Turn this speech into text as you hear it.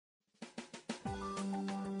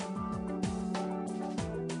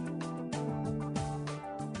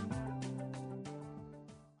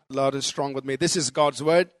Loud and strong with me. This is God's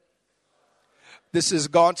word. This is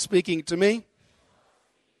God speaking to me.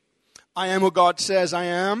 I am who God says I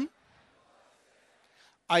am.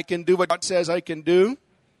 I can do what God says I can do.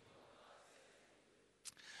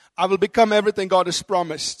 I will become everything God has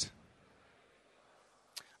promised.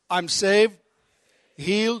 I'm saved,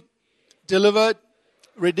 healed, delivered,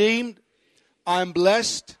 redeemed. I'm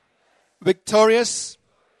blessed, victorious,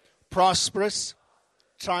 prosperous,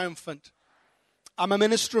 triumphant. I'm a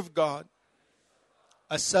minister of God,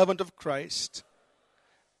 a servant of Christ,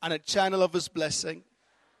 and a channel of His blessing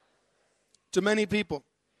to many people.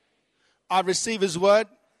 I receive His word,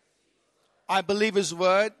 I believe His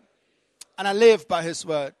word, and I live by His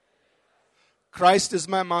word. Christ is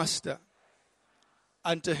my master,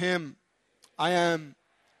 and to Him I am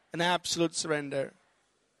an absolute surrender.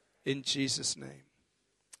 In Jesus' name,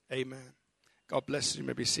 amen. God bless you. You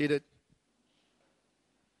may be seated.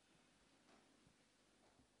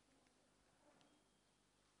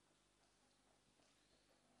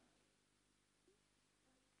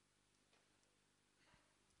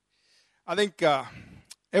 I think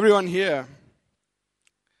everyone here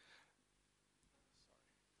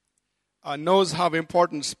knows how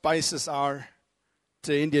important spices are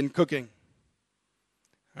to Indian cooking,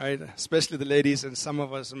 right? Especially the ladies and some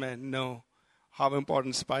of us men know how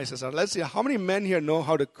important spices are. Let's see, how many men here know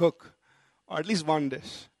how to cook, or at least one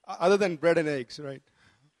dish, other than bread and eggs, right?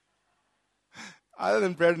 Other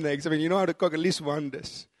than bread and eggs, I mean, you know how to cook at least one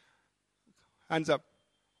dish. Hands up.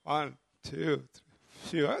 1, 2,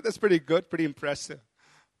 3. That's pretty good, pretty impressive.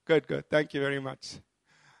 Good. Thank you very much.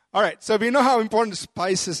 All right, so we know how important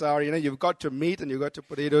spices are. You know, you've got your meat and you've got your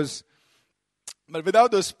potatoes. But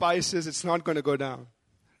without those spices, it's not going to go down,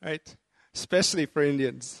 right? Especially for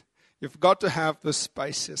Indians. You've got to have those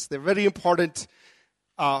spices. They're very important.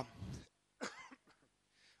 Sorry.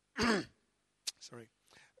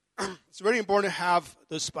 It's very important to have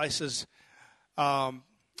those spices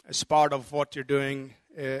as part of what you're doing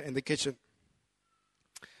in the kitchen.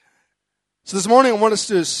 So this morning I want us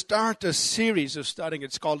to start a series of studying.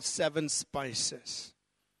 It's called 7 Spices.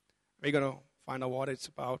 We're going to find out what it's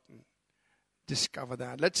about and discover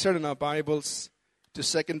that. Let's turn in our Bibles to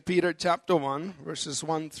 2 Peter chapter 1, verses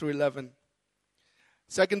 1 through 11.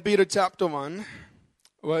 2 Peter chapter 1,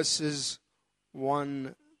 verses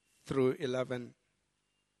 1 through 11.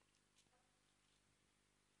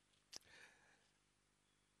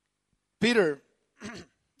 Peter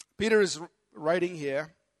is writing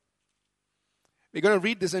here. We're going to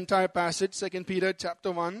read this entire passage, 2 Peter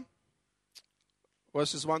chapter 1,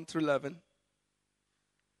 verses 1 through 11.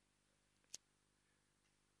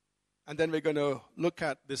 And then we're going to look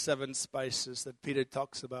at the 7 spices that Peter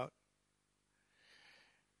talks about.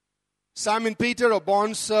 Simon Peter, a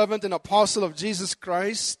bondservant and apostle of Jesus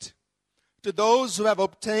Christ, to those who have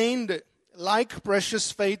obtained like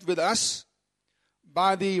precious faith with us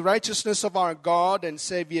by the righteousness of our God and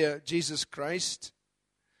Savior Jesus Christ,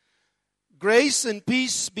 grace and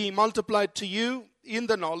peace be multiplied to you in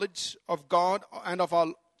the knowledge of God and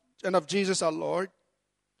of Jesus our Lord,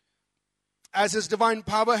 as His divine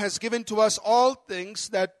power has given to us all things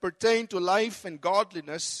that pertain to life and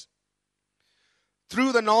godliness,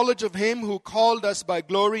 through the knowledge of Him who called us by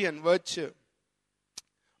glory and virtue,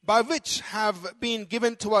 by which have been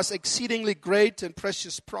given to us exceedingly great and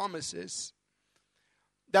precious promises,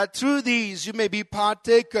 that through these you may be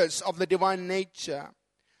partakers of the divine nature,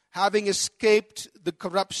 having escaped the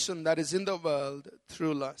corruption that is in the world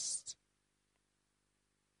through lust.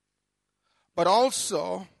 But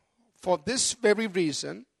also, for this very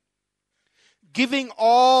reason, giving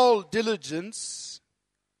all diligence,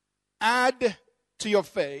 add to your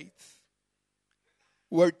faith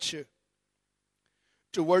virtue.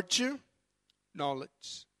 To virtue,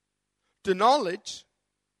 knowledge. To knowledge,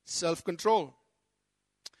 self-control.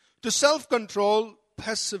 To self-control,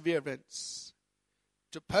 perseverance.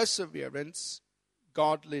 To perseverance,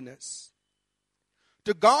 godliness.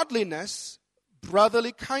 To godliness,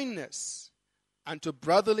 brotherly kindness. And to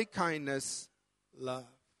brotherly kindness, love.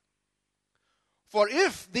 For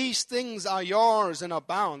if these things are yours and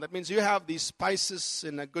abound, that means you have these spices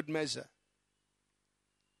in a good measure,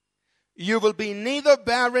 you will be neither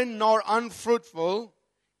barren nor unfruitful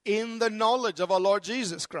in the knowledge of our Lord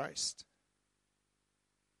Jesus Christ.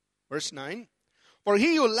 Verse 9. For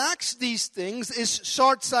he who lacks these things is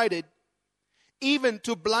short-sighted, even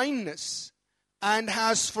to blindness, and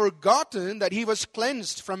has forgotten that he was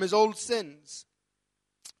cleansed from his old sins.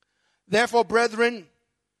 Therefore, brethren,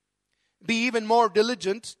 be even more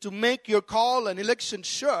diligent to make your call and election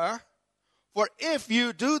sure, for if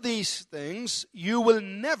you do these things, you will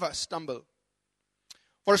never stumble.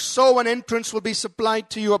 For so an entrance will be supplied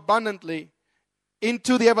to you abundantly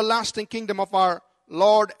into the everlasting kingdom of our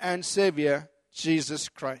Lord and Savior, Jesus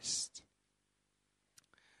Christ.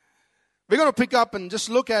 We're going to pick up and just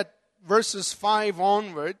look at verse 5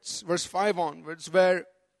 onwards, where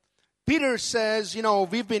Peter says,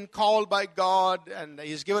 we've been called by God, and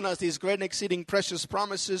He's given us these great and exceeding precious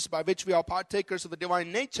promises by which we are partakers of the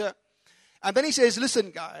divine nature. And then he says,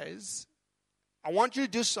 listen, guys, I want you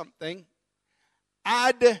to do something.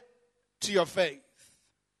 Add to your faith.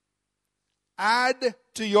 Add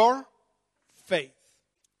to your faith.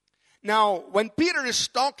 Now, when Peter is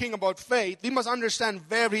talking about faith, we must understand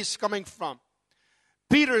where he's coming from.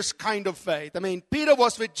 Peter's kind of faith. I mean, Peter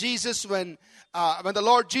was with Jesus when the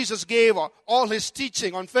Lord Jesus gave all his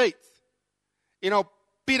teaching on faith.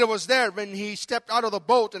 Peter was there when he stepped out of the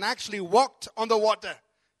boat and actually walked on the water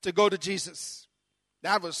to go to Jesus.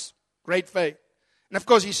 That was great faith. And of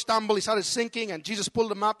course, he stumbled, he started sinking, and Jesus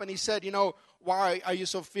pulled him up and he said, why are you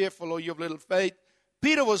so fearful, O you of little faith?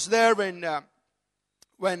 Peter was there when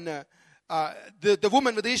the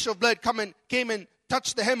woman with the issue of blood came and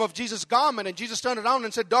touched the hem of Jesus' garment, and Jesus turned around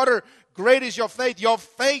and said, daughter, great is your faith. Your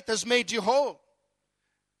faith has made you whole.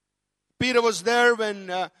 Peter was there when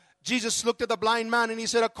Jesus looked at the blind man and he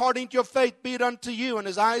said, according to your faith be it unto you, and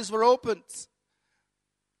his eyes were opened.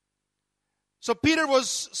 So Peter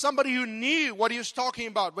was somebody who knew what he was talking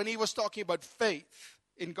about when he was talking about faith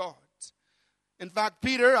in God. In fact,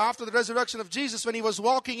 Peter, after the resurrection of Jesus, when he was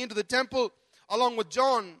walking into the temple along with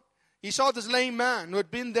John, he saw this lame man who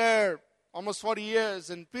had been there almost 40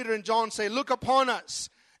 years. And Peter and John say, look upon us.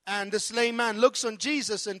 And this lame man looks on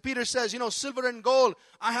Jesus, and Peter says, silver and gold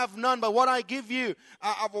I have none, but what I give you,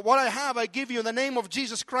 what I have I give you in the name of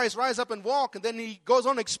Jesus Christ. Rise up and walk. And then he goes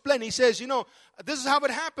on to explain. He says, this is how it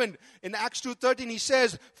happened. In Acts 2:13 he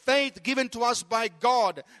says, faith given to us by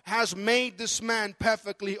God has made this man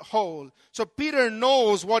perfectly whole. So Peter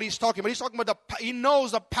knows what he's talking about. He's talking about he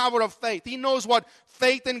knows the power of faith. He knows what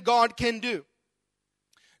faith in God can do.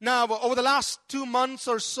 Now, over the last 2 months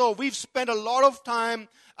or so, we've spent a lot of time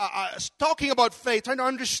talking about faith, trying to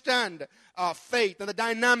understand faith and the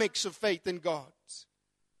dynamics of faith in God.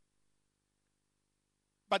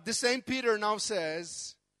 But the same Peter now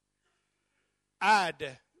says,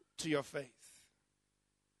 add to your faith.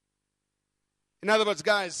 In other words,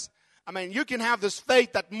 guys, you can have this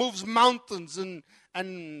faith that moves mountains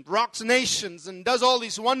and rocks nations and does all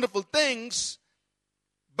these wonderful things,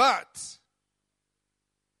 but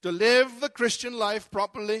to live the Christian life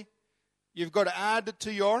properly, you've got to add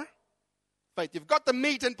to your faith. You've got the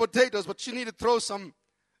meat and potatoes, but you need to throw some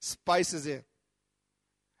spices in.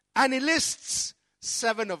 And he lists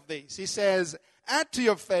 7 of these. He says, add to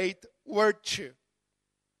your faith virtue.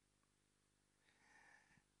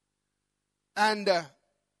 And let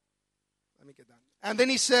me get that. And then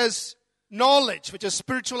he says knowledge, which is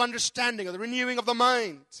spiritual understanding or the renewing of the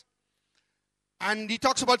mind. And he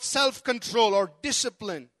talks about self-control or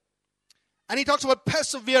discipline. And he talks about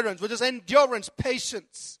perseverance, which is endurance,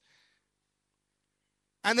 patience.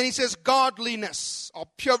 And then he says godliness or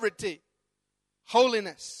purity,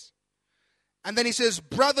 holiness. And then he says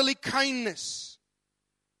brotherly kindness.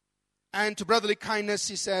 And to brotherly kindness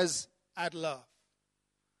he says add love.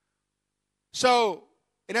 So,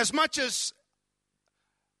 in as much as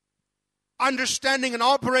understanding and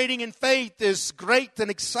operating in faith is great and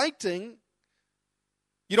exciting,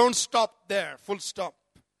 you don't stop there, full stop.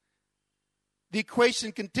 The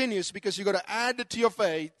equation continues because you've got to add to your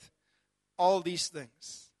faith all these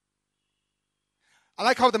things. I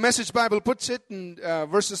like how the Message Bible puts it in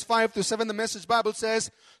verses 5 to 7. The Message Bible says,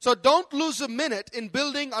 so don't lose a minute in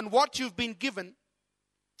building on what you've been given,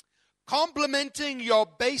 complementing your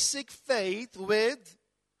basic faith with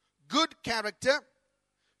good character,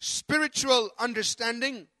 spiritual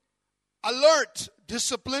understanding, alert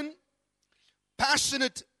discipline,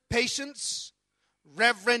 passionate patience,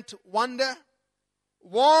 reverent wonder,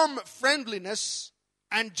 warm friendliness,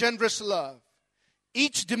 and generous love.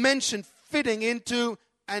 Each dimension fitting into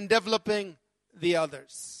and developing the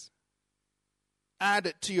others. Add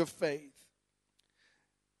it to your faith.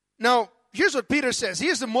 Now, here's what Peter says.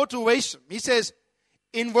 Here's the motivation. He says,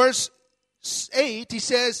 in verse 8, he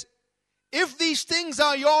says, if these things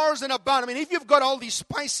are yours and abound, if you've got all these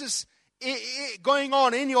spices going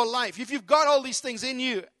on in your life, if you've got all these things in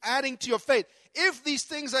you, adding to your faith, if these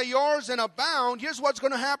things are yours and abound, here's what's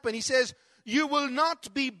going to happen. He says, you will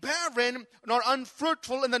not be barren nor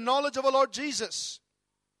unfruitful in the knowledge of our Lord Jesus.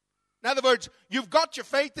 In other words, you've got your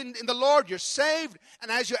faith in the Lord, you're saved, and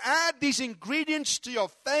as you add these ingredients to your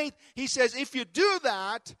faith, he says, if you do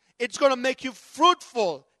that, it's going to make you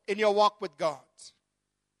fruitful in your walk with God.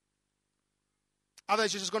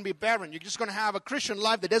 Otherwise, you're just going to be barren. You're just going to have a Christian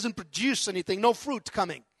life that doesn't produce anything, no fruit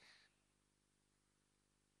coming.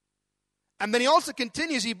 And then he also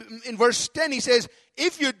continues, in verse 10, he says,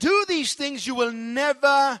 if you do these things, you will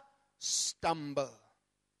never stumble.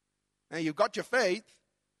 Now, you've got your faith,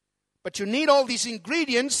 but you need all these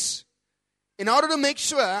ingredients in order to make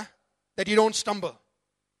sure that you don't stumble.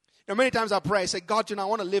 You know, many times I pray, I say, God, I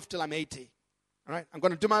want to live till I'm 80. All right? I'm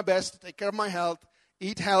going to do my best to take care of my health,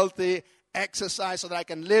 eat healthy, exercise so that I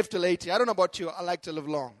can live till 80. I don't know about you. I like to live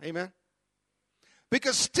long. Amen?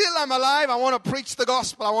 Because still I'm alive. I want to preach the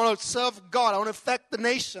gospel. I want to serve God. I want to affect the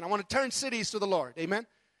nation. I want to turn cities to the Lord. Amen?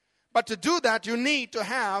 But to do that, you need to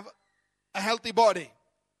have a healthy body.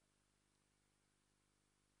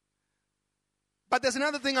 But there's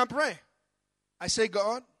another thing I pray. I say,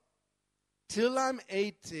 God, till I'm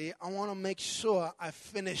 80, I want to make sure I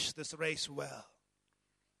finish this race well.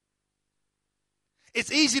 It's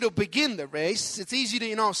easy to begin the race. It's easy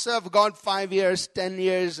to, serve God 5 years, 10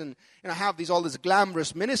 years, and have all this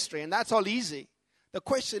glamorous ministry, and that's all easy. The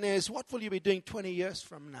question is, what will you be doing 20 years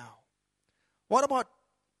from now? What about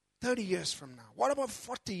 30 years from now? What about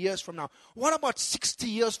 40 years from now? What about 60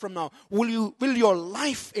 years from now? Will your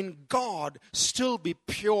life in God still be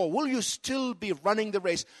pure? Will you still be running the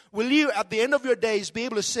race? Will you, at the end of your days, be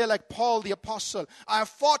able to say like Paul the Apostle, I have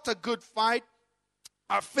fought a good fight,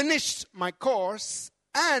 I've finished my course,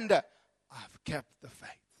 and I've kept the faith.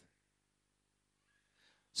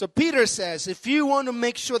 So Peter says, if you want to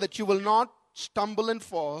make sure that you will not stumble and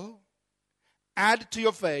fall, add to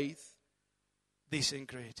your faith these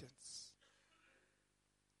ingredients.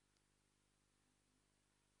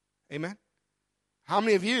 Amen? How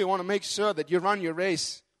many of you want to make sure that you run your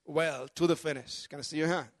race well to the finish? Can I see your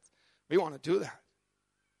hands? We want to do that.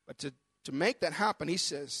 But to make that happen, he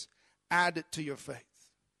says, add to your faith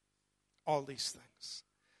all these things.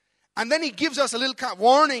 And then he gives us a little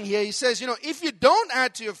warning here. He says, if you don't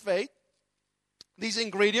add to your faith these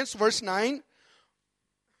ingredients, verse 9,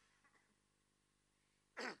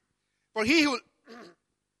 for he who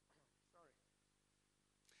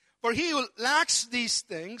lacks these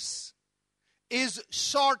things is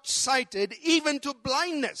short-sighted even to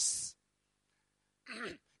blindness.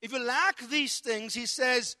 If you lack these things, he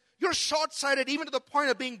says, you're short-sighted even to the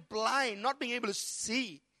point of being blind, not being able to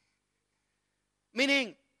see.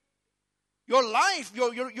 Meaning, your life,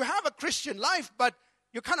 you have a Christian life, but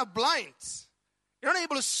you're kind of blind. You're not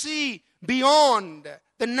able to see beyond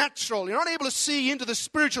the natural. You're not able to see into the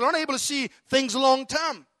spiritual. You're not able to see things long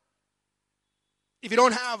term. If you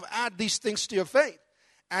don't add these things to your faith.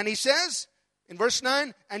 And he says, in verse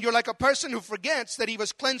 9, and you're like a person who forgets that he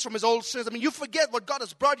was cleansed from his old sins. You forget what God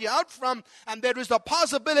has brought you out from, and there is a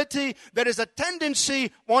possibility, there is a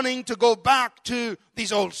tendency wanting to go back to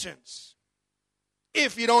these old sins.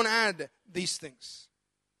 If you don't add these things.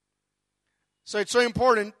 So it's so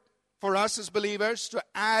important for us as believers to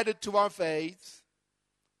add to our faith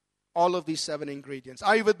all of these 7 ingredients.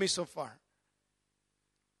 Are you with me so far?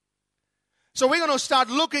 So we're going to start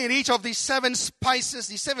looking at each of these 7 spices,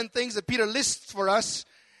 these 7 things that Peter lists for us.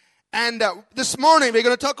 And this morning we're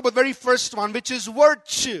going to talk about the very first one, which is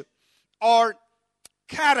virtue or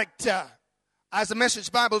character. As the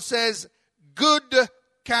Message Bible says, good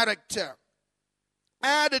character.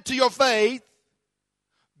 Add to your faith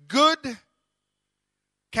good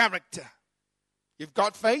character. You've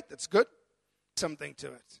got faith, that's good. Something to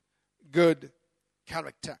it. Good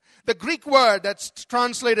character. The Greek word that's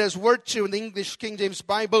translated as virtue in the English King James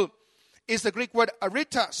Bible is the Greek word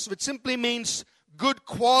aritas, which simply means good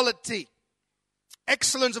quality,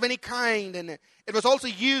 excellence of any kind. And it was also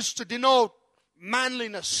used to denote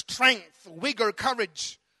manliness, strength, vigor,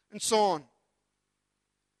 courage, and so on.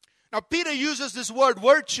 Now, Peter uses this word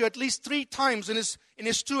virtue at least 3 times in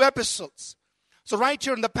his 2 epistles. So right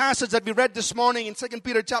here in the passage that we read this morning in 2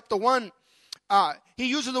 Peter chapter 1, he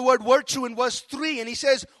uses the word virtue in verse 3, and he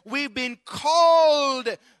says, we've been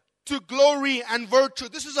called to glory and virtue.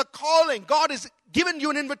 This is a calling. God has given you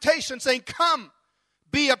an invitation saying, come,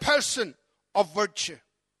 be a person of virtue.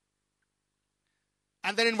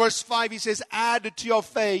 And then in verse 5, he says, add to your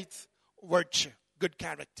faith virtue, good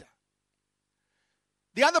character.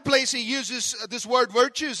 The other place he uses this word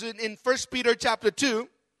virtue is in 1 Peter chapter 2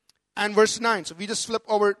 and verse 9. So if we just flip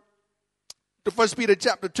over to 1 Peter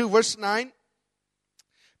chapter 2, verse 9.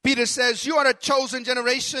 Peter says, you are a chosen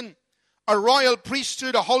generation, a royal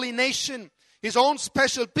priesthood, a holy nation, his own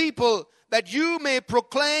special people, that you may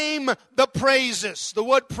proclaim the praises. The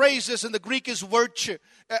word praises in the Greek is virtue,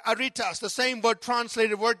 aritas, the same word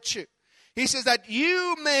translated virtue. He says that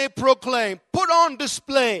you may proclaim, put on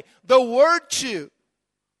display the virtue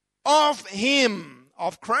of him,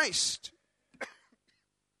 of Christ.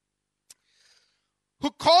 who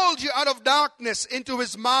called you out of darkness into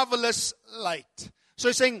his marvelous light. So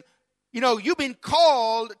he's saying, you've been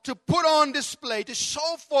called to put on display, to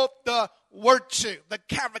show forth the virtue, the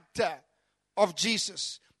character of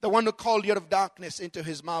Jesus, the one who called you out of darkness into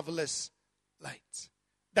his marvelous light.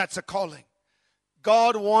 That's a calling.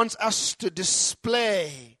 God wants us to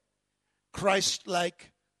display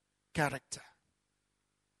Christ-like character.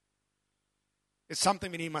 It's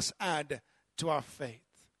something we must add to our faith.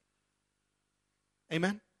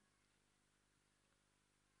 Amen?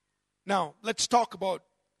 Now, let's talk about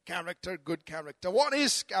character, good character. What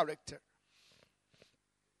is character?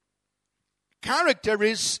 Character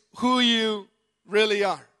is who you really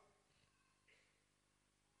are.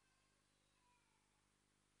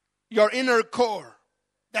 Your inner core.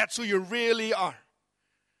 That's who you really are.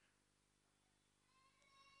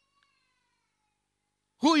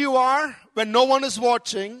 Who you are when no one is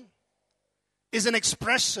watching is an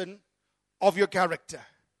expression of your character.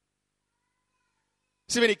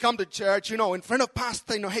 See, when you come to church, in front of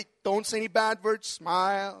pastor, hey, don't say any bad words,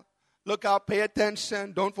 smile, look up, pay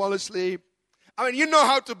attention, don't fall asleep. You know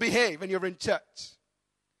how to behave when you're in church.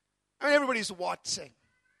 Everybody's watching.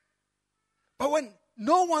 But when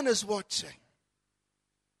no one is watching,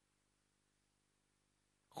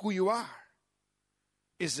 who you are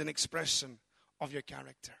is an expression of your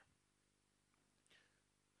character.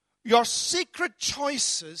 Your secret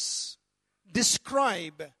choices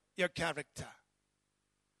describe your character.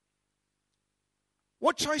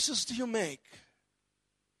 What choices do you make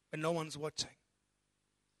when no one's watching?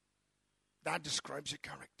 That describes your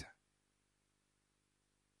character.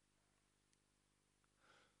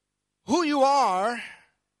 Who you are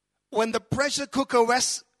when the pressure cooker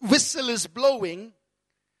whistle is blowing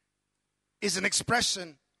is an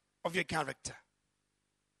expression of your character.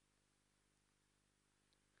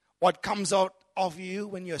 What comes out of you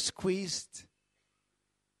when you're squeezed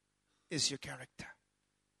is your character.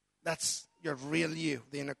 That's your real you,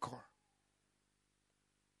 the inner core.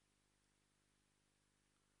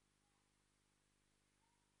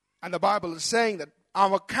 And the Bible is saying that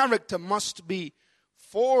our character must be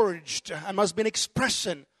forged and must be an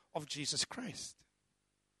expression of Jesus Christ.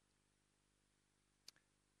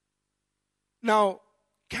 Now,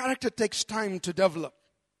 character takes time to develop.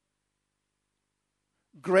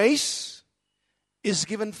 Grace is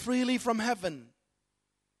given freely from heaven,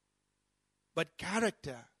 but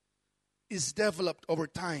character is developed over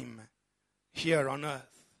time here on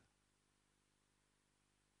earth.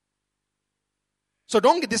 So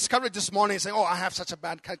don't get discouraged this morning saying, I have such a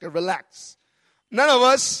bad character. Relax. None of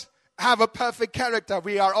us have a perfect character.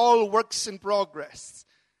 We are all works in progress.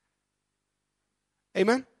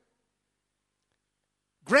 Amen?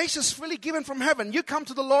 Grace is freely given from heaven. You come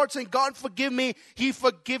to the Lord saying, God, forgive me. He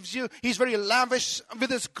forgives you. He's very lavish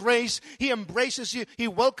with His grace. He embraces you. He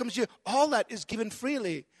welcomes you. All that is given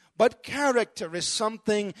freely. But character is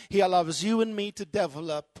something He allows you and me to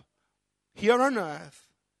develop here on earth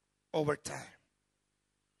over time.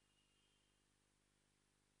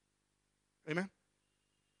 Amen?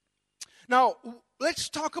 Now, let's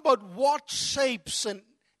talk about what shapes and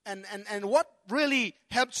what really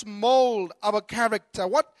helps mold our character.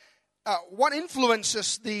 What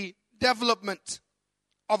influences the development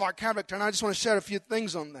of our character. And I just want to share a few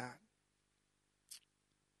things on that.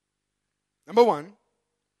 Number one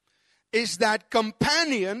is that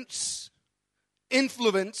companions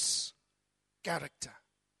influence character.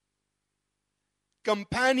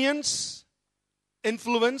 Companions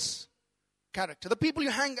influence character. The people you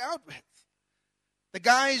hang out with. The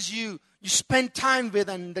guys you spend time with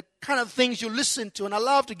and the kind of things you listen to and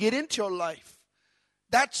allow to get into your life.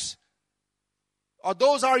 Those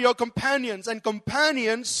are your companions. And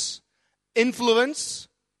companions influence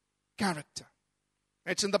character.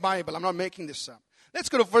 It's in the Bible. I'm not making this up. Let's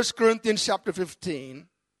go to 1 Corinthians chapter 15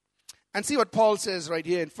 and see what Paul says right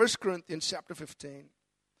here in 1 Corinthians chapter 15.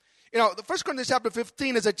 The 1 Corinthians chapter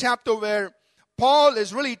 15 is a chapter where Paul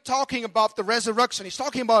is really talking about the resurrection. He's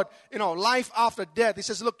talking about, life after death. He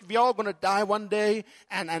says, look, we're all going to die one day,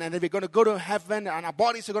 and then we're going to go to heaven, and our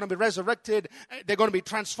bodies are going to be resurrected. They're going to be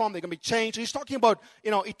transformed. They're going to be changed. He's talking about,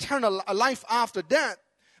 eternal life after death.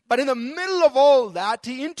 But in the middle of all that,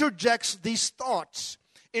 he interjects these thoughts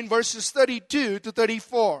in verses 32 to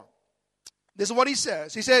 34. This is what he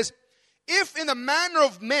says. He says, if in the manner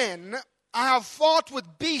of men I have fought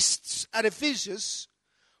with beasts at Ephesus,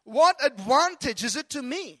 what advantage is it to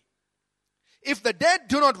me? If the dead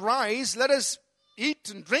do not rise, let us eat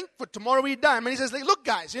and drink, for tomorrow we die. And he says, look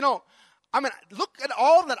guys, look at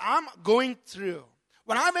all that I'm going through.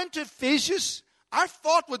 When I went to Ephesus, I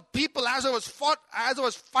fought with people as I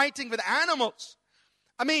was fighting with animals.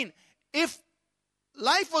 If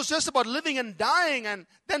life was just about living and dying, and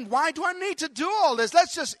then why do I need to do all this?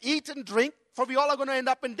 Let's just eat and drink, for we all are going to end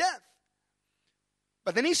up in death.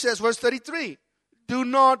 But then he says, verse 33, do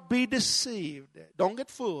not be deceived. Don't get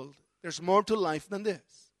fooled. There's more to life than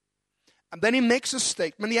this. And then he makes a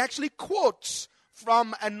statement. He actually quotes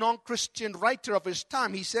from a non-Christian writer of his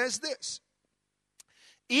time. He says this: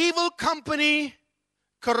 evil company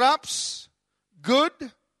corrupts good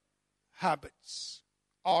habits.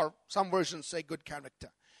 Or some versions say good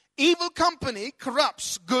character. Evil company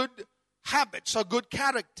corrupts good habits or good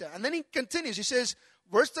character. And then he continues. He says,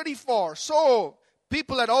 verse 34, so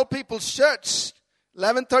people at All People's Church,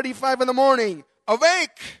 11:35 in the morning,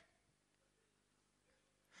 awake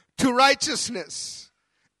to righteousness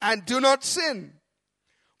and do not sin.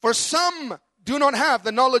 For some do not have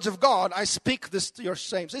the knowledge of God. I speak this to your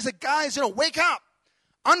shame. So he said, guys, wake up.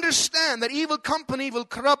 Understand that evil company will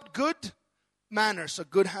corrupt good manners or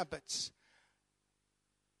good habits.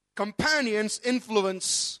 Companions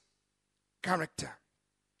influence character.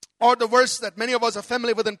 Or the verse that many of us are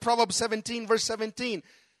familiar with in Proverbs 17, verse 17.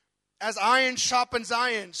 As iron sharpens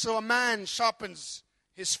iron, so a man sharpens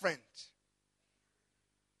his friend.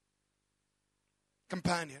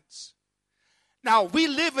 Companions. Now, we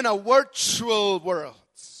live in a virtual world.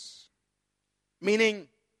 Meaning,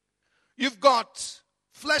 you've got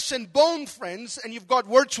flesh and bone friends and you've got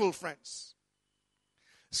virtual friends.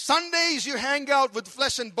 Sundays, you hang out with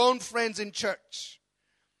flesh and bone friends in church.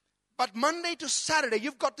 But Monday to Saturday,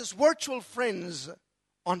 you've got this virtual friends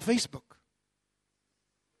on Facebook.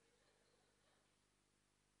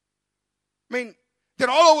 I mean, they're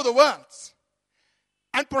all over the world.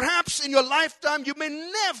 And perhaps in your lifetime, you may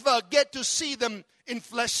never get to see them in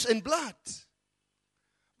flesh and blood.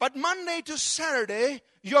 But Monday to Saturday,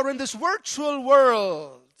 you're in this virtual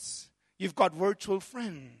world. You've got virtual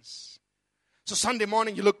friends. So Sunday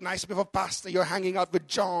morning, you look nice before pastor. You're hanging out with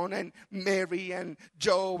John and Mary and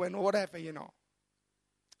Joe and whatever,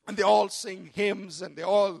 And they all sing hymns and they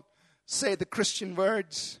all say the Christian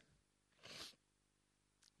words.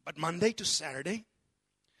 But Monday to Saturday,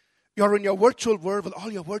 you're in your virtual world with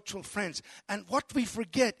all your virtual friends. And what we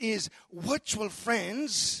forget is virtual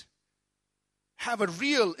friends have a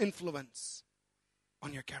real influence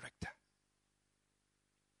on your character.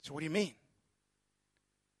 So what do you mean?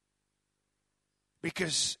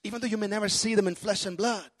 Because even though you may never see them in flesh and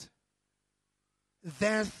blood,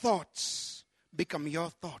 their thoughts become your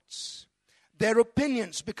thoughts. Their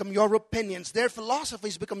opinions become your opinions. Their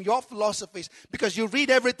philosophies become your philosophies. Because you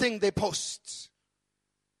read everything they post.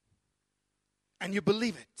 And you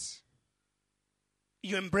believe it.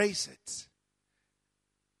 You embrace it.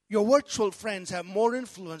 Your virtual friends have more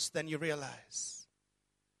influence than you realize.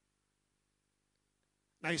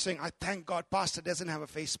 Now you're saying, I thank God pastor doesn't have a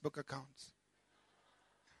Facebook account.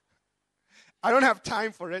 I don't have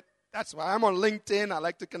time for it. That's why I'm on LinkedIn. I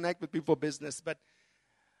like to connect with people for business. But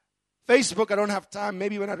Facebook, I don't have time.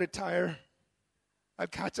 Maybe when I retire, I'll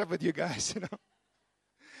catch up with you guys,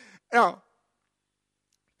 No.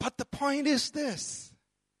 But the point is this.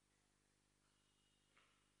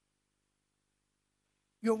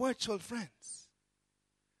 Your virtual friends,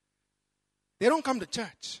 they don't come to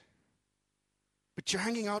church. But you're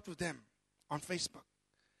hanging out with them on Facebook.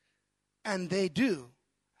 And they do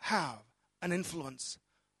have an influence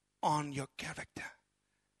on your character.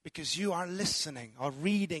 Because you are listening or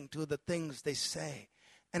reading to the things they say.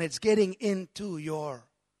 And it's getting into your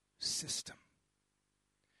system.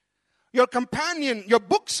 Your companion, your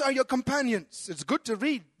books are your companions. It's good to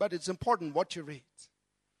read, but it's important what you read.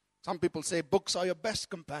 Some people say books are your best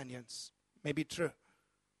companions. Maybe true.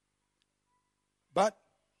 But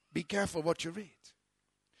be careful what you read.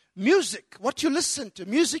 Music, what you listen to.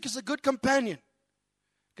 Music is a good companion.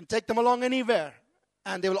 You can take them along anywhere.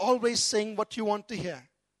 And they will always sing what you want to hear.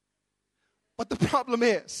 But the problem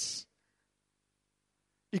is,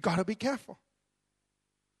 you got to be careful.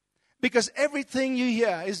 Because everything you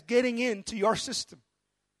hear is getting into your system.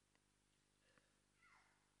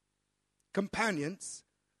 Companions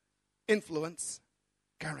influence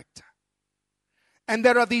character. And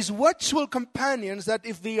there are these virtual companions that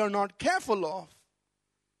if we are not careful of,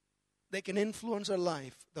 they can influence our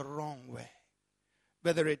life the wrong way.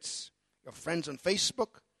 Whether it's your friends on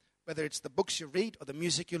Facebook, whether it's the books you read or the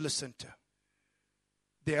music you listen to.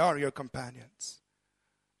 They are your companions.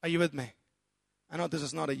 Are you with me? I know this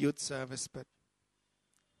is not a youth service, but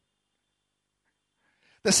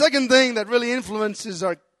the second thing that really influences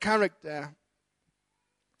our character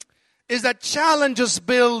is that challenges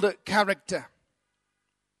build character.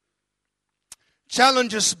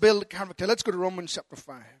 Challenges build character. Let's go to Romans chapter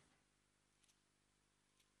 5.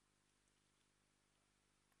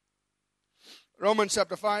 Romans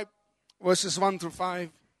chapter 5, verses 1 through 5.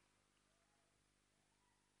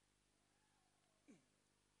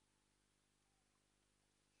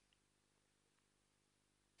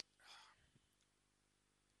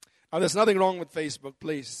 Now, there's nothing wrong with Facebook,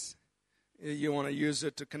 please. You want to use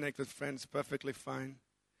it to connect with friends, perfectly fine.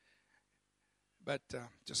 But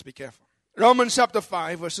just be careful. Romans chapter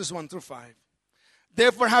 5, verses 1 through 5.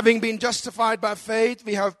 Therefore, having been justified by faith,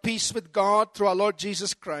 we have peace with God through our Lord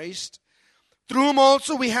Jesus Christ, through whom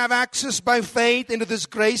also we have access by faith into this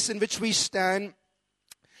grace in which we stand,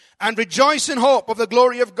 and rejoice in hope of the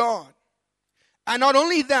glory of God. And not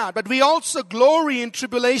only that, but we also glory in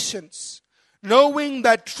tribulations, knowing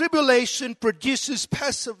that tribulation produces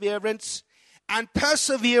perseverance, and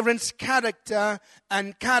perseverance character,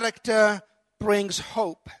 and character brings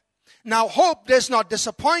hope. Now, hope does not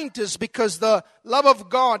disappoint us because the love of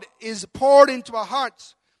God is poured into our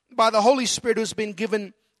hearts by the Holy Spirit who's been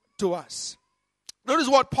given to us. Notice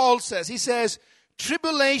what Paul says. He says,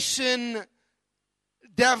 tribulation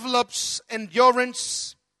develops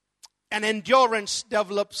endurance, and endurance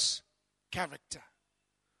develops character.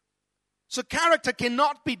 So character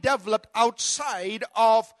cannot be developed outside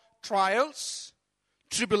of trials,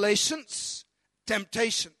 tribulations,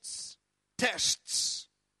 temptations, tests.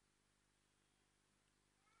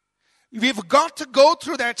 We've got to go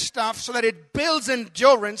through that stuff so that it builds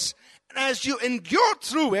endurance. And as you endure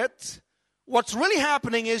through it, what's really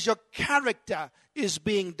happening is your character is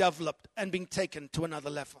being developed and being taken to another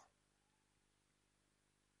level.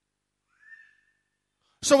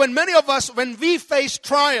 So when many of us, when we face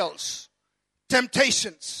trials,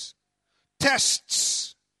 temptations,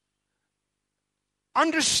 tests,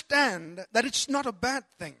 understand that it's not a bad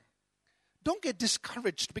thing. Don't get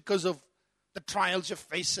discouraged because of the trials you're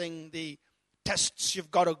facing, the tests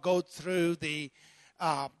you've got to go through, the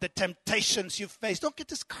temptations you face. Don't get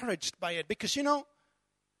discouraged by it because,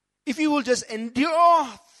 if you will just endure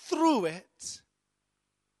through it,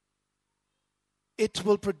 it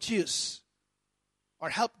will produce or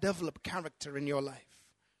help develop character in your life.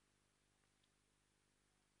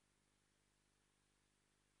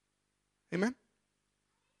 Amen?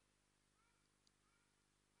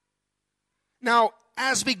 Now,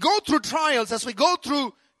 as we go through trials, as we go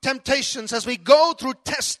through temptations, as we go through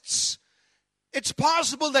tests, it's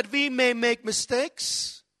possible that we may make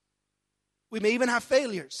mistakes. We may even have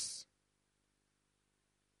failures.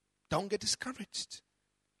 Don't get discouraged.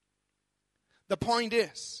 The point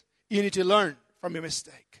is, you need to learn from your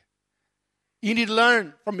mistake. You need to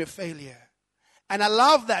learn from your failure. And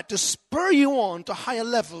allow that to spur you on to higher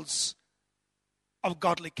levels of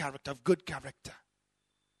godly character, of good character.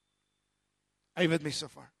 Are you with me so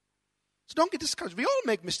far? So don't get discouraged. We all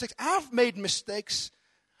make mistakes. I've made mistakes.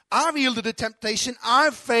 I've yielded to temptation.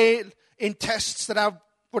 I've failed in tests that I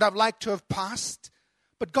would have liked to have passed.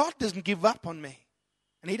 But God doesn't give up on me.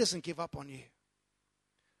 And He doesn't give up on you.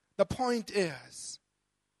 The point is,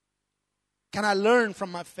 can I learn from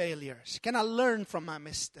my failures? Can I learn from my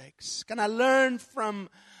mistakes? Can I learn from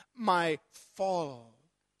my fall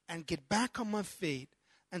and get back on my feet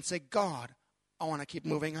and say, God, I want to keep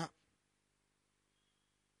moving up.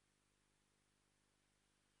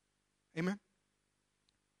 Amen?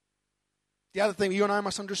 The other thing you and I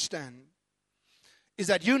must understand is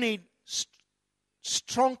that you need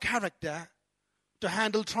strong character to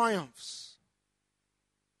handle triumphs.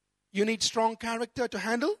 You need strong character to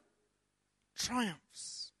handle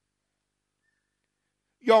triumphs.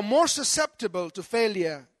 You're more susceptible to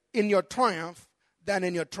failure in your triumph than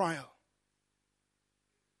in your trial.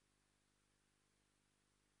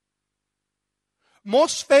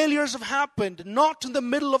 Most failures have happened not in the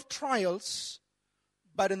middle of trials,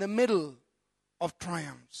 but in the middle of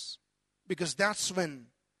triumphs. Because that's when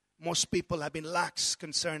most people have been lax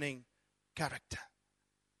concerning character.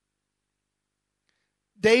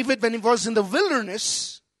 David, when he was in the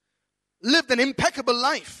wilderness, lived an impeccable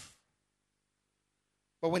life.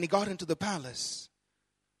 But when he got into the palace,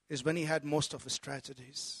 is when he had most of his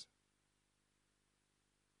tragedies.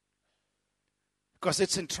 Because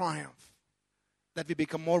it's in triumph that we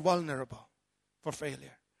become more vulnerable for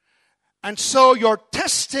failure. And so your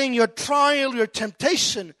testing, your trial, your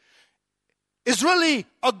temptation is really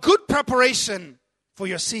a good preparation for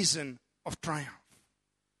your season of triumph.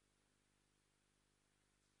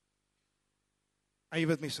 Are you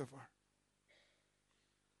with me so far?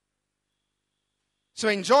 So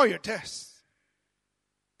enjoy your tests.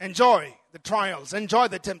 Enjoy the trials. Enjoy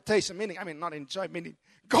the temptation. Not enjoy, meaning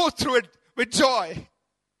go through it with joy.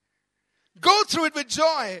 Go through it with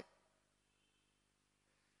joy.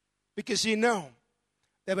 Because you know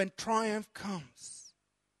that when triumph comes,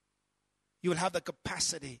 you will have the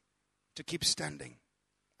capacity to keep standing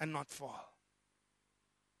and not fall.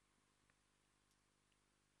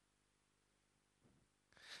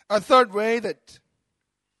 A third way that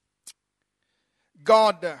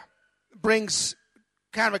God brings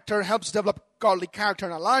character, helps develop godly character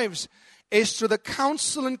in our lives, is through the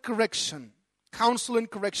counsel and correction. Counsel and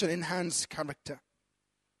correction enhance character.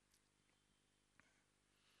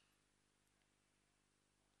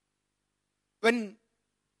 When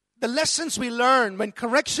the lessons we learn, when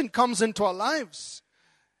correction comes into our lives,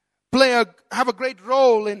 have a great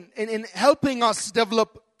role in helping us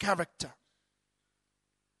develop character.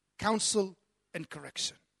 Counsel and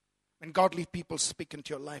correction. When godly people speak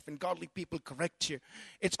into your life and godly people correct you,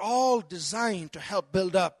 it's all designed to help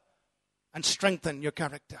build up and strengthen your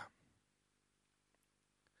character.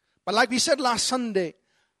 But like we said last Sunday,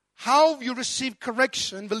 how you receive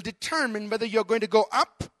correction will determine whether you're going to go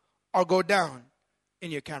up or go down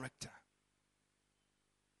in your character.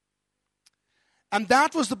 And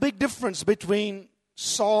that was the big difference between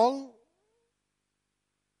Saul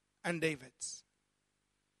and David.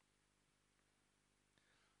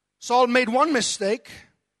 Saul made one mistake.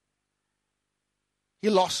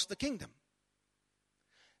 He lost the kingdom.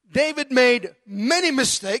 David made many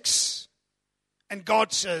mistakes. And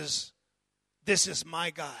God says, this is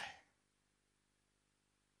my guy.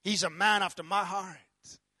 He's a man after my heart.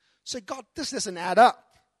 Say, God, this doesn't add up.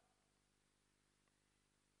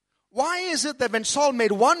 Why is it that when Saul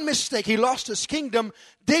made one mistake, he lost his kingdom?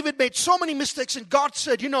 David made so many mistakes, and God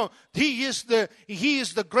said, he is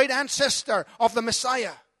the great ancestor of the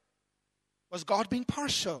Messiah. Was God being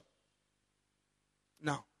partial?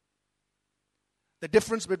 No. The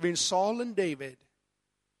difference between Saul and David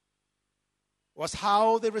was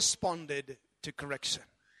how they responded to correction.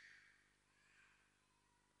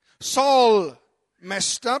 Saul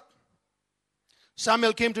messed up.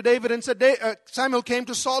 Samuel came to David and said, Samuel came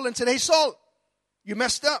to Saul and said, hey Saul, you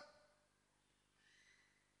messed up.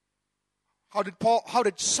 How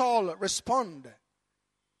did Saul respond?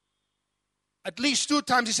 At least 2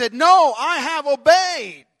 times he said, no, I have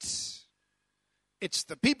obeyed. It's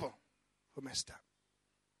the people who messed up.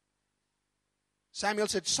 Samuel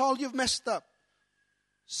said, Saul, you've messed up.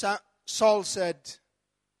 Saul said,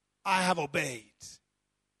 I have obeyed.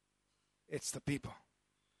 It's the people.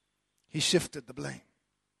 He shifted the blame.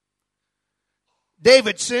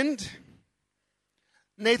 David sinned.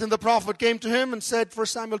 Nathan the prophet came to him and said, 2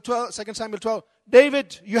 Samuel 12,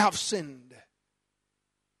 David, you have sinned.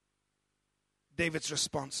 David's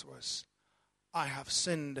response was, I have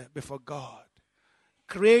sinned before God.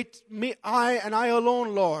 Create me, I and I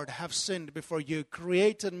alone, Lord, have sinned before you.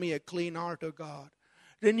 Create in me a clean heart, O God.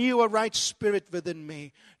 Renew a right spirit within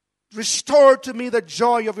me. Restore to me the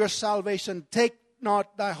joy of your salvation. Take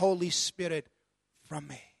not thy Holy Spirit from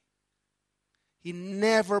me. He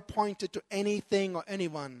never pointed to anything or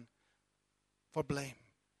anyone for blame.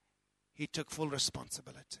 He took full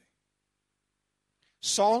responsibility.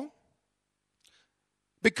 Saul,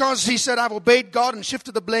 because he said, I've obeyed God and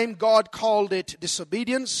shifted the blame, God called it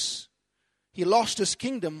disobedience. He lost his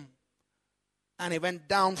kingdom and he went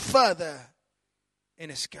down further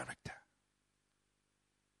in his character.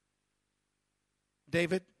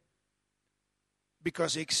 David,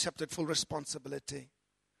 because he accepted full responsibility,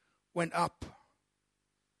 went up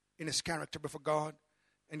in his character before God,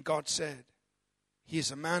 and God said, he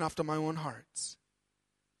is a man after my own heart.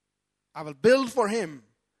 I will build for him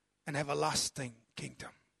an everlasting kingdom.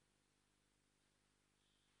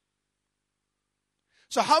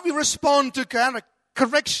 So how we respond to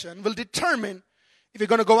correction will determine if you're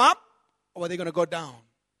going to go up or whether you're going to go down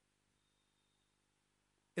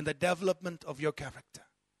in the development of your character.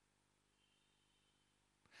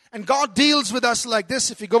 And God deals with us like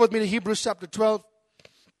this. If you go with me to Hebrews chapter 12,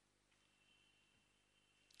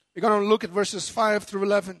 we're going to look at verses 5 through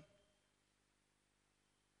 11.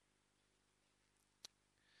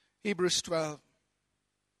 Hebrews 12,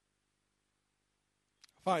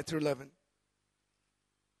 5 through 11.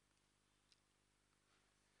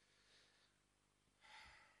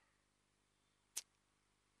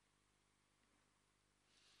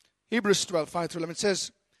 Hebrews 12, 5 through 11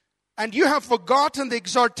 says, and you have forgotten the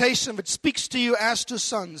exhortation which speaks to you as to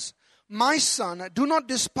sons. My son, do not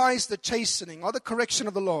despise the chastening or the correction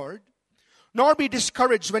of the Lord, nor be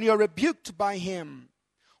discouraged when you are rebuked by him.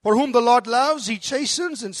 For whom the Lord loves, he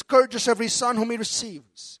chastens and scourges every son whom he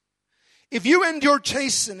receives. If you endure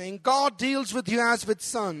chastening, God deals with you as with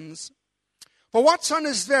sons. For what son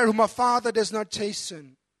is there whom a father does not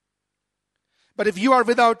chasten? But if you are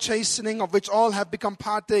without chastening, of which all have become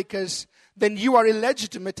partakers, then you are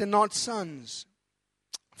illegitimate and not sons.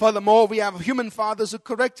 Furthermore, we have human fathers who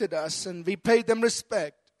corrected us, and we paid them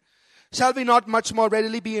respect. Shall we not much more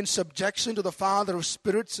readily be in subjection to the Father of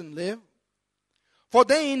spirits and live? For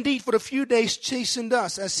they indeed for a few days chastened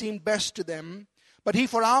us as seemed best to them, but he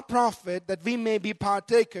for our profit, that we may be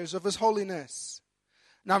partakers of his holiness.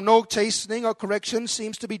 Now no chastening or correction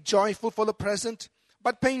seems to be joyful for the present,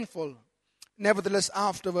 but painful. Nevertheless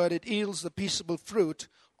afterward it yields the peaceable fruit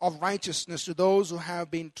of righteousness to those who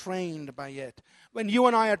have been trained by it. When you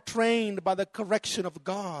and I are trained by the correction of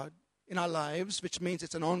God in our lives, which means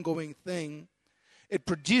it's an ongoing thing, it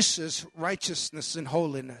produces righteousness and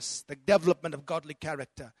holiness, the development of godly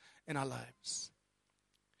character in our lives.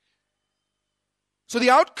 So the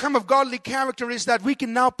outcome of godly character is that we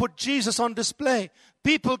can now put Jesus on display.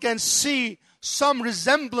 People can see some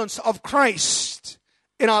resemblance of Christ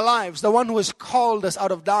in our lives, the one who has called us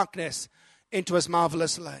out of darkness into his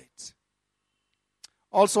marvelous light.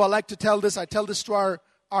 Also, I like to tell this. I tell this to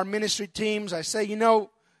our ministry teams. I say,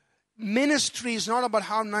 ministry is not about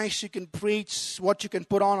how nice you can preach, what you can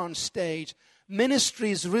put on stage.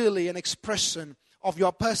 Ministry is really an expression of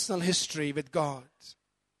your personal history with God.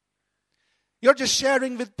 You're just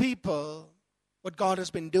sharing with people what God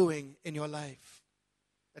has been doing in your life.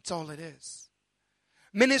 That's all it is.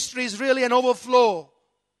 Ministry is really an overflow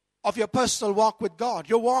of your personal walk with God.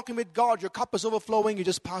 You're walking with God, your cup is overflowing, you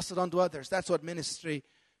just pass it on to others. That's what ministry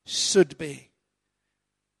should be.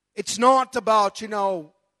 It's not about,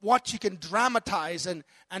 what you can dramatize and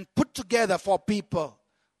put together for people.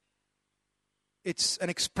 It's an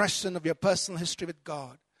expression of your personal history with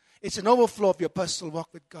God. It's an overflow of your personal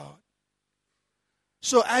walk with God.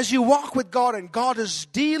 So as you walk with God and God is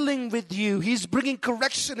dealing with you, He's bringing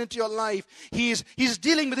correction into your life. He's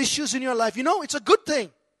dealing with issues in your life. It's a good thing.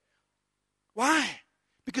 Why?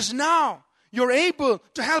 Because now you're able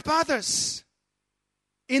to help others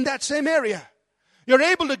in that same area. You're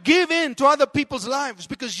able to give in to other people's lives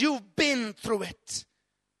because you've been through it.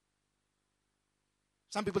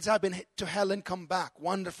 Some people say, I've been to hell and come back.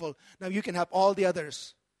 Wonderful. Now you can help all the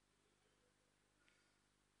others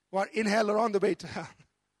who are in hell or on the way to hell.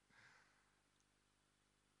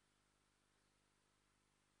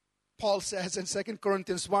 Paul says in 2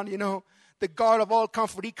 Corinthians 1, the God of all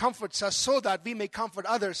comfort, He comforts us so that we may comfort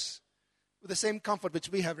others with the same comfort which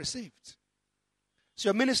we have received. So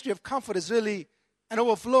your ministry of comfort is really an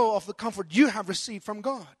overflow of the comfort you have received from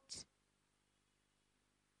God.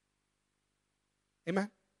 Amen.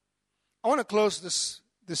 I want to close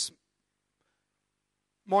this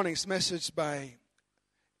morning's message by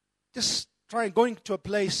just going to a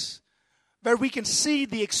place where we can see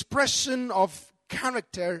the expression of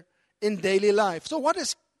character in daily life. So what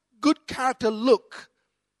does good character look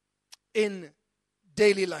in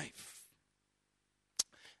daily life?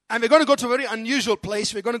 And we're going to go to a very unusual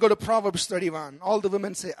place. We're going to go to Proverbs 31. All the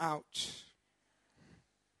women say, ouch.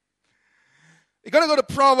 We're going to go to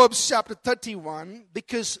Proverbs chapter 31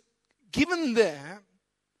 because given there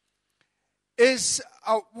is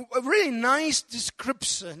a really nice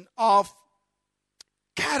description of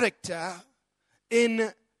character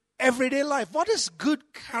in everyday life. What does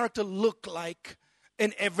good character look like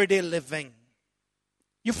in everyday living?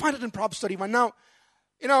 You find it in Proverbs 31. Now,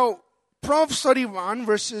 Proverbs 31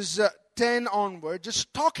 verses 10 onward,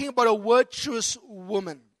 just talking about a virtuous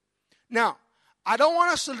woman. Now, I don't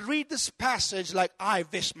want us to read this passage like, I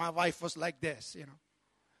wish my wife was like this,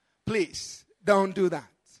 Please, don't do that.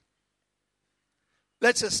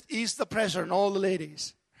 Let's just ease the pressure on all the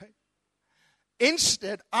ladies. Right?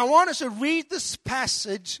 Instead, I want us to read this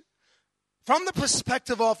passage from the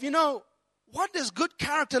perspective of, what does good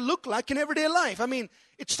character look like in everyday life? I mean,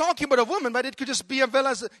 it's talking about a woman, but it could just be as well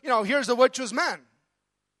as, here's a virtuous man.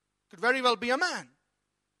 Could very well be a man.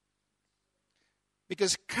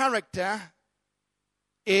 Because character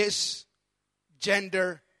is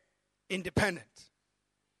gender independent.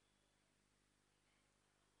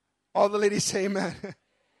 All the ladies say amen.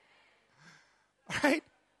 Right?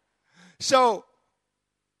 So,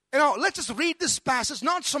 let's just read this passage.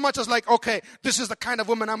 Not so much as like, okay, this is the kind of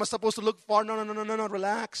woman I'm supposed to look for. No,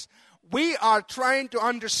 relax. We are trying to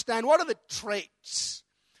understand what are the traits,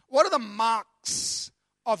 what are the marks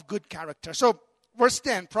of good character. So, verse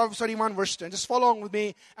 10, Proverbs 31, verse 10. Just follow along with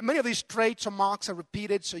me. And many of these traits or marks are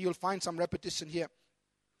repeated, so you'll find some repetition here.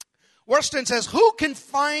 Verse 10 says, who can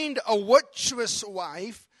find a virtuous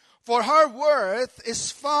wife? For her worth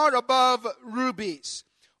is far above rubies.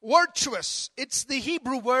 Virtuous, it's the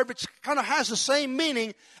Hebrew word which kind of has the same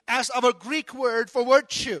meaning as our Greek word for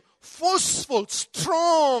virtue. Forceful,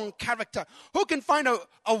 strong character. Who can find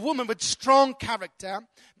a woman with strong character?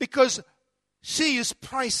 Because she is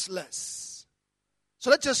priceless.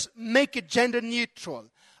 So let's just make it gender neutral.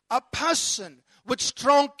 A person with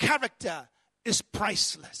strong character is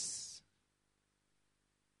priceless.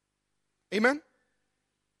 Amen?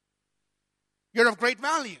 You're of great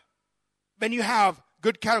value when you have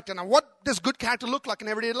good character. Now, what does good character look like in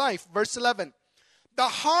everyday life? Verse 11. The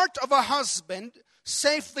heart of a husband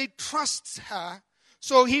safely trusts her,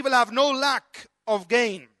 so he will have no lack of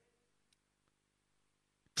gain.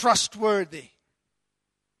 Trustworthy.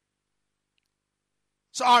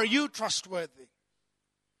 So are you trustworthy?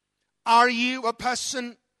 Are you a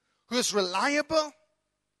person who is reliable,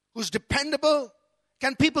 who's dependable?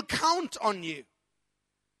 Can people count on you?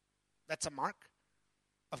 That's a mark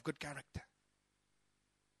of good character.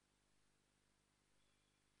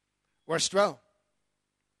 Verse 12.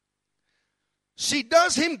 She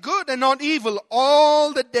does him good and not evil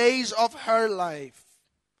all the days of her life.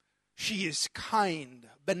 She is kind,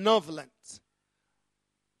 benevolent.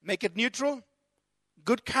 Make it neutral.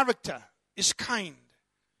 Good character is kind,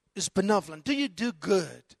 is benevolent. Do you do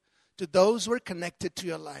good to those who are connected to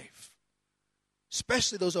your life?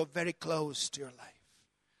 Especially those who are very close to your life.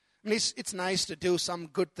 I mean, it's nice to do some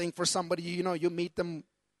good thing for somebody. You know, you meet them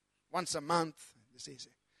once a month. It's easy.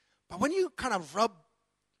 But when you kind of rub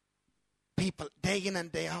people day in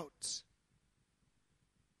and day out,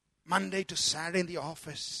 Monday to Saturday in the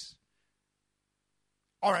office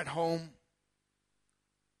or at home,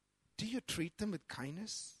 do you treat them with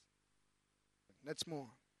kindness? Let's move on.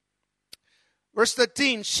 Verse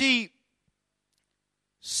 13, she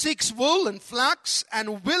seeks wool and flax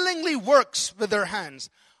and willingly works with her hands.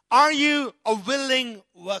 Are you a willing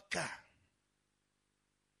worker?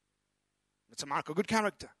 That's a mark of good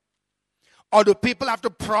character. Or do people have to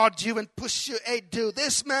prod you and push you? Hey, do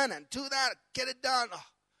this, man, and do that. Get it done. Oh,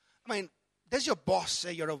 I mean, does your boss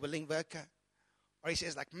say you're a willing worker? Or he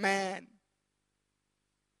says like, man,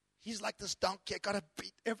 he's like this donkey. I got to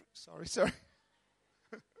beat every... Sorry.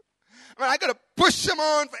 I mean, I got to push him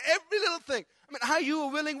on for every little thing. I mean, how are you a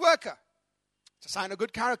willing worker? It's a sign of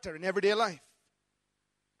good character in everyday life.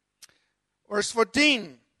 Verse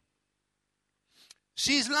 14.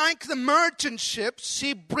 She's like the merchant ships.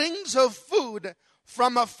 She brings her food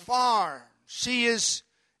from afar. She is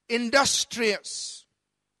industrious.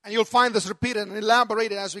 And you'll find this repeated and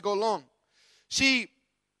elaborated as we go along. She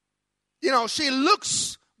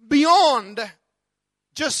looks beyond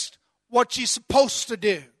just what she's supposed to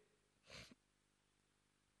do.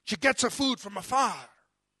 She gets her food from afar.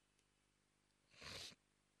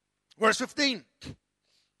 Verse 15.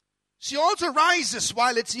 She also rises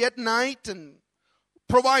while it's yet night and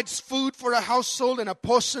provides food for a household and a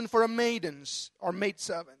portion for her maidens or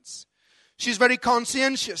maidservants. She's very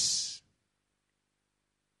conscientious.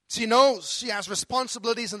 She knows she has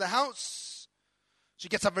responsibilities in the house. She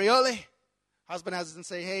gets up very early. Husband doesn't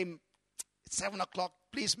say, hey, it's 7 o'clock,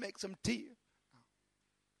 please make some tea.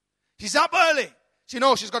 She's up early. She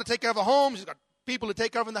knows she's got to take care of her home. She's got people to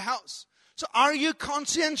take care of in the house. So are you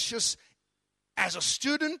conscientious as a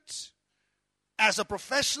student, as a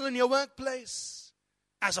professional in your workplace,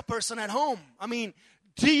 as a person at home? I mean,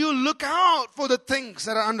 do you look out for the things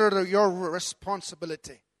that are under your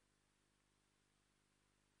responsibility?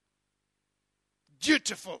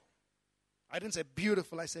 Dutiful. I didn't say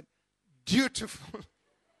beautiful, I said dutiful.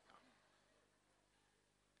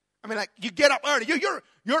 I mean, like, you get up early.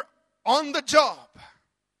 You're on the job.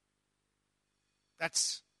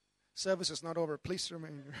 That's, service is not over. Please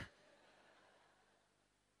remain here.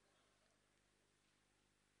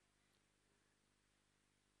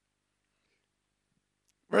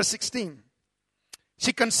 Verse 16.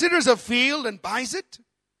 She considers a field and buys it,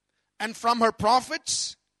 and from her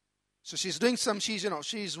profits, so she's doing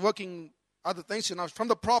she's working other things. From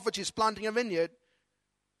the profit, she's planting a vineyard.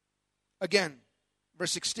 Again,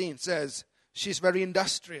 verse 16 says, she's very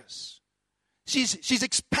industrious. She's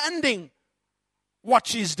expanding what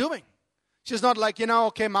she's doing. She's not like,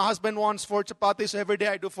 okay, my husband wants 4 chapatis, so every day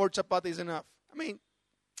I do 4 chapatis enough. I mean,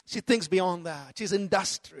 she thinks beyond that. She's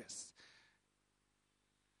industrious.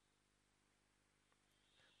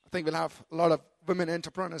 I think we'll have a lot of women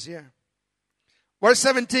entrepreneurs here. Verse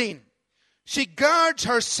 17. She girds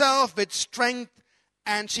herself with strength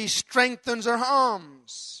and she strengthens her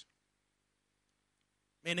arms.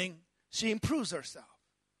 Meaning, she improves herself.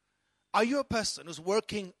 Are you a person who's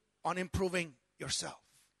working on improving yourself?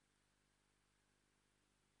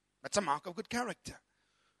 That's a mark of good character.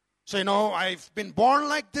 So, I've been born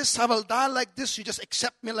like this, I will die like this, you just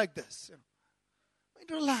accept me like this.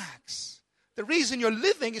 Relax. The reason you're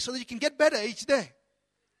living is so that you can get better each day.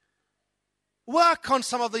 Work on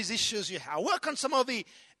some of these issues you have. Work on some of the,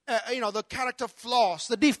 the character flaws,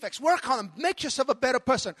 the defects. Work on them. Make yourself a better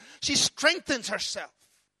person. She strengthens herself.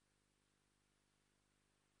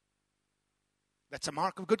 That's a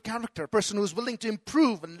mark of good character. A person who's willing to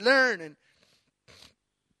improve and learn. And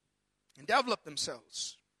and develop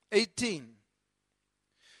themselves. 18.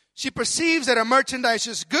 She perceives that her merchandise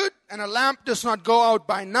is good and her lamp does not go out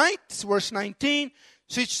by night. Verse 19.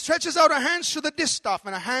 She stretches out her hands to the distaff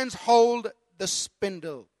and her hands hold the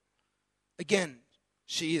spindle. Again,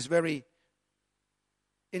 she is very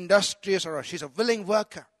industrious, or she's a willing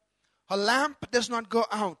worker. Her lamp does not go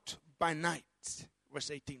out by night.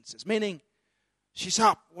 Verse 18 says, meaning she's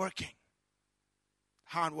up working.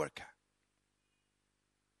 Hard worker.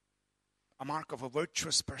 A mark of a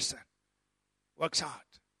virtuous person. Works hard.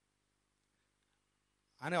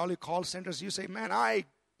 I know all you call centers, you say, man, I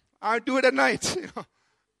do it at night.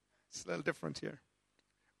 It's a little different here.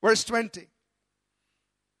 Verse 20.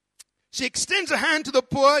 She extends her hand to the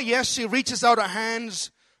poor. Yes, she reaches out her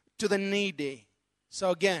hands to the needy.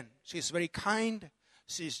 So again, she's very kind.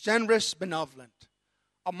 She's generous, benevolent.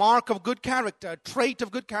 A mark of good character, a trait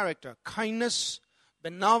of good character. Kindness,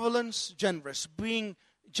 benevolence, generous. Being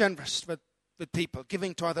generous with people,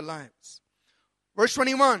 giving to other lives. Verse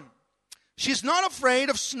 21. She's not afraid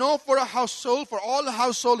of snow for a household, for all the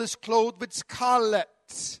household is clothed with scarlet.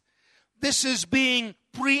 This is being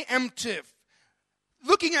preemptive.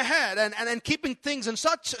 Looking ahead and keeping things in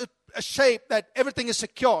such a shape that everything is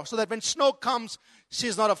secure, so that when snow comes,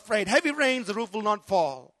 she's not afraid. Heavy rains, the roof will not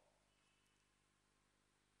fall.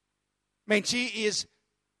 I mean, she is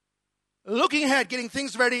looking ahead, getting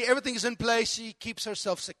things ready, everything is in place. She keeps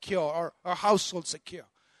herself secure, or her household secure.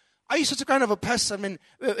 Are you such a kind of a person? I mean,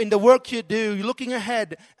 in the work you do, you're looking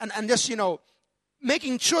ahead and just,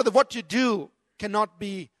 making sure that what you do cannot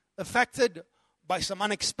be affected by some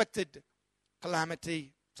unexpected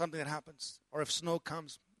calamity, something that happens. Or if snow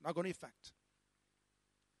comes, not going to affect.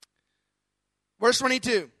 Verse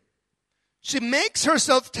 22. She makes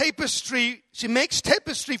herself tapestry. She makes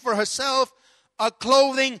tapestry for herself. Her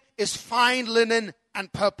clothing is fine linen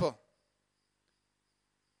and purple.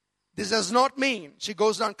 This does not mean she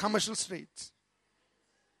goes down commercial streets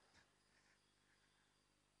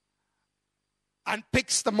and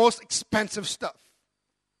picks the most expensive stuff.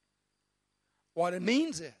 What it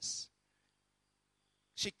means is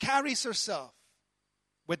she carries herself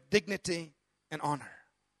with dignity and honor.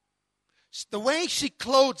 The way she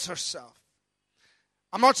clothes herself.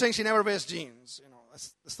 I'm not saying she never wears jeans.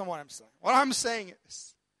 That's not what I'm saying. What I'm saying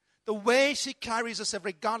is the way she carries herself,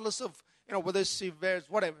 regardless of whether she wears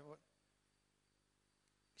whatever.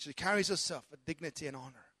 She carries herself with dignity and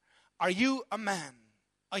honor. Are you a man?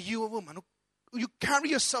 Are you a woman? You carry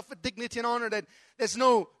yourself with dignity and honor, that there's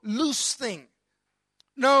no loose thing.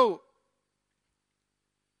 No. I'm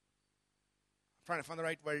trying to find the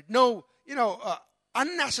right word. No,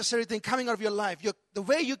 unnecessary thing coming out of your life. The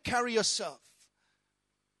way you carry yourself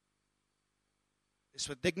is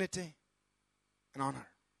with dignity and honor.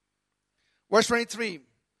 Verse 23.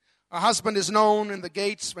 Her husband is known in the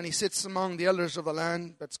gates when he sits among the elders of the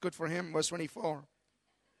land. That's good for him. Verse 24.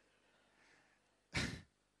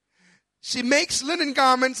 She makes linen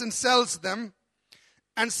garments and sells them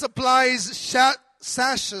and supplies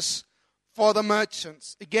sashes for the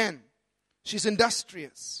merchants. Again, she's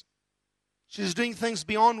industrious. She's doing things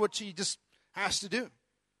beyond what she just has to do.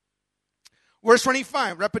 Verse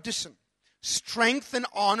 25, repetition. Strength and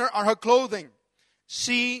honor are her clothing.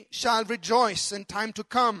 She shall rejoice in time to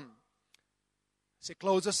come. She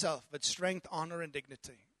clothes herself with strength, honor, and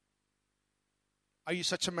dignity. Are you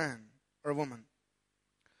such a man or a woman?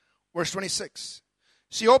 Verse 26.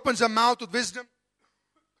 She opens her mouth with wisdom.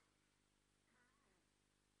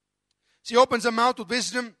 She opens her mouth with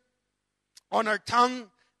wisdom. On her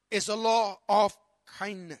tongue is a law of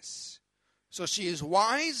kindness. So she is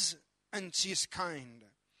wise and she is kind.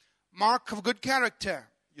 Mark of good character.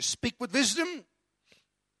 You speak with wisdom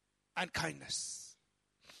and kindness.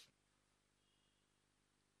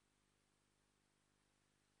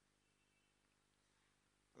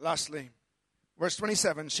 Lastly, verse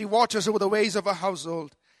 27, she watches over the ways of her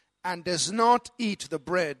household and does not eat the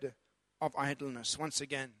bread of idleness. Once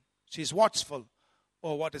again, she's watchful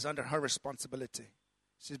over what is under her responsibility.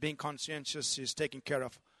 She's being conscientious. She's taking care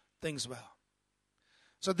of things well.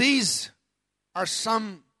 So these are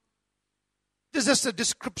this is just a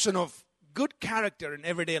description of good character in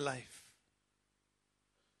everyday life.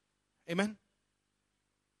 Amen?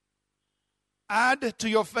 Add to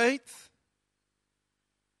your faith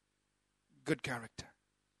good character,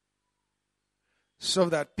 so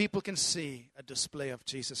that people can see a display of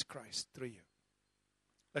Jesus Christ through you.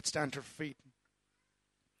 Let's stand to our feet.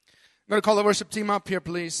 I'm going to call the worship team up here,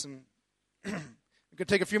 please. And we could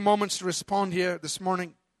take a few moments to respond here this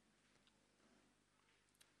morning.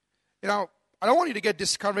 I don't want you to get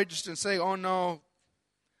discouraged and say, oh no,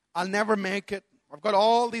 I'll never make it. I've got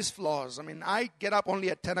all these flaws. I mean, I get up only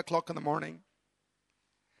at 10 o'clock in the morning.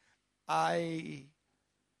 I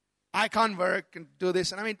can't work and do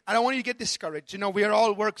this. And I mean, I don't want you to get discouraged. You know, we are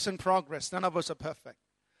all works in progress. None of us are perfect.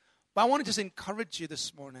 But I want to just encourage you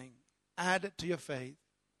this morning. Add to your faith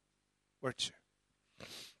virtue.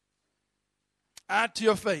 Add to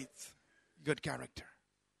your faith good character.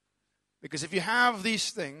 Because if you have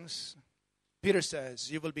these things, Peter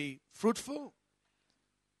says, you will be fruitful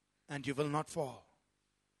and you will not fall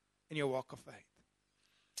in your walk of faith.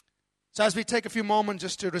 So as we take a few moments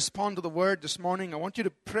just to respond to the word this morning, I want you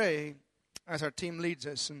to pray as our team leads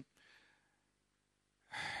us. And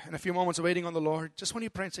in a few moments of waiting on the Lord, just want you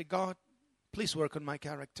to pray and say, God, please work on my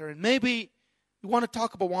character. And maybe you want to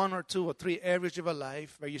talk about 1 or 2 or 3 areas of your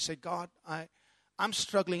life where you say, God, I'm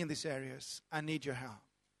struggling in these areas. I need your help.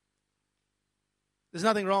 There's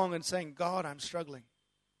nothing wrong in saying, God, I'm struggling.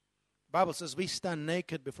 The Bible says we stand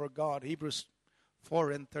naked before God. Hebrews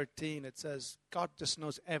 4:13, it says, God just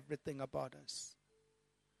knows everything about us.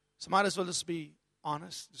 So might as well just be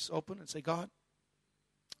honest, just open and say, God,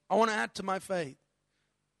 I want to add to my faith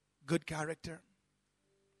good character.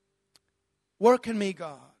 Work in me,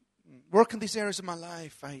 God. Work in these areas of my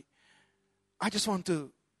life. I just want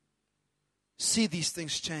to see these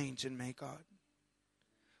things change in me, God.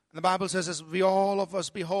 And the Bible says, as we all of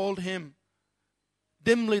us behold Him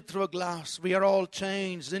dimly through a glass, we are all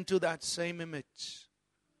changed into that same image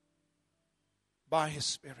by His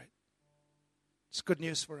Spirit. It's good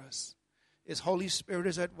news for us. His Holy Spirit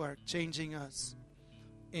is at work changing us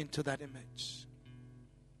into that image.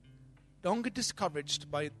 Don't get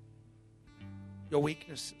discouraged by your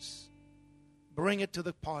weaknesses. Bring it to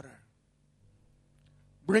the potter.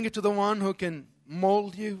 Bring it to the one who can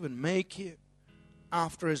mold you and make you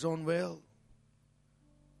after His own will.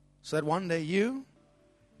 So that one day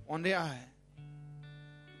I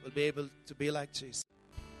will be able to be like Jesus.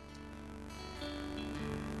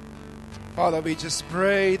 Father, we just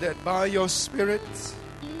pray that by your Spirit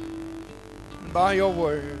and by your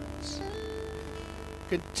words,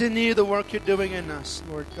 continue the work you're doing in us,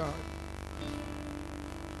 Lord God.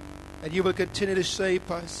 And you will continue to shape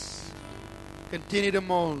us, continue to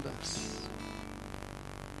mold us,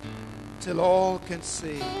 till all can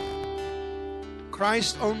see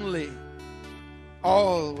Christ only,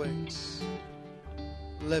 always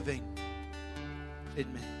living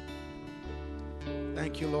in me.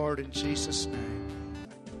 Thank you, Lord, in Jesus' name.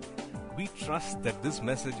 We trust that this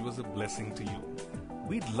message was a blessing to you.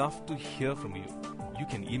 We'd love to hear from you. You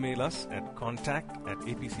can email us at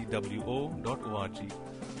contact@apcwo.org.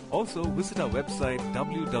 Also, visit our website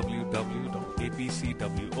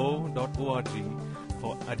www.apcwo.org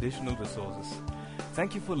for additional resources.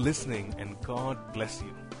 Thank you for listening, and God bless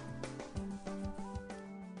you.